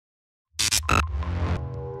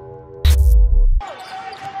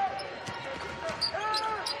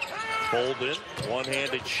Bolden,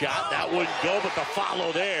 one-handed shot. That wouldn't go, but the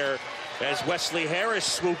follow there as Wesley Harris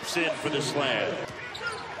swoops in for the slam.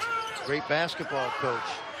 Great basketball coach.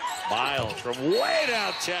 Miles from way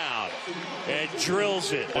downtown and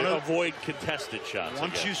drills it and avoid contested shots.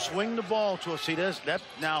 Once you swing the ball to us, see that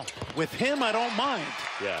now with him I don't mind.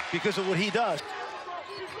 Yeah. Because of what he does.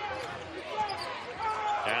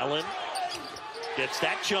 Allen gets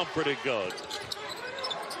that jumper to go.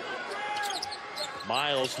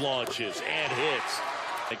 Miles launches and hits.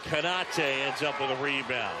 And Kanate ends up with a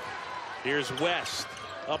rebound. Here's West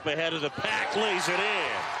up ahead of the pack, lays it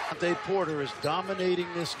in. Dave Porter is dominating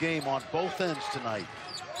this game on both ends tonight.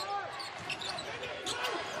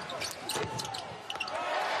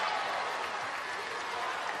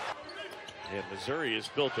 And Missouri has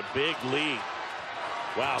built a big lead.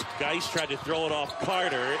 Wow, Geis tried to throw it off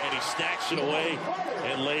Carter, and he snatched it away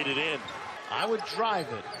and laid it in. I would drive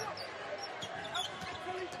it.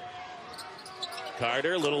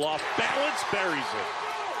 Carter, a little off balance, buries it.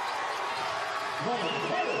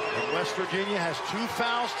 And West Virginia has 2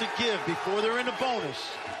 fouls to give before they're in the bonus.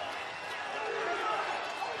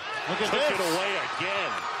 Look at this. Took it away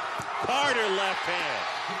again. Carter left hand.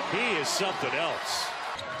 He is something else.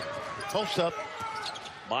 Post up.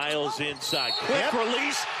 Miles inside. Quick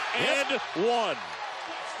release and one.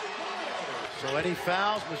 So any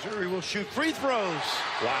fouls, Missouri will shoot free throws.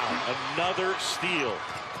 Wow, another steal.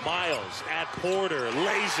 Miles at Porter,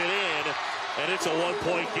 lays it in, and it's a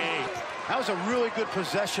 1-point game. That was a really good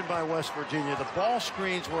possession by West Virginia. The ball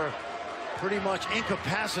screens were pretty much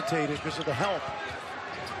incapacitated because of the help.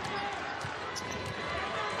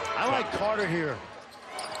 I like Carter here.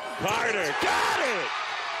 Carter got it!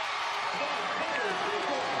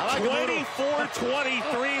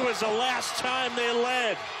 24-23 was the last time they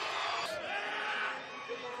led.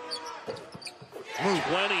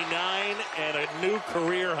 29 and a new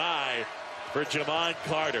career high for Javon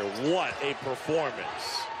Carter. What a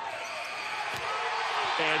performance.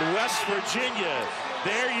 And West Virginia,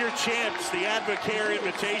 they're your champs, the Advocare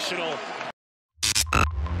Invitational.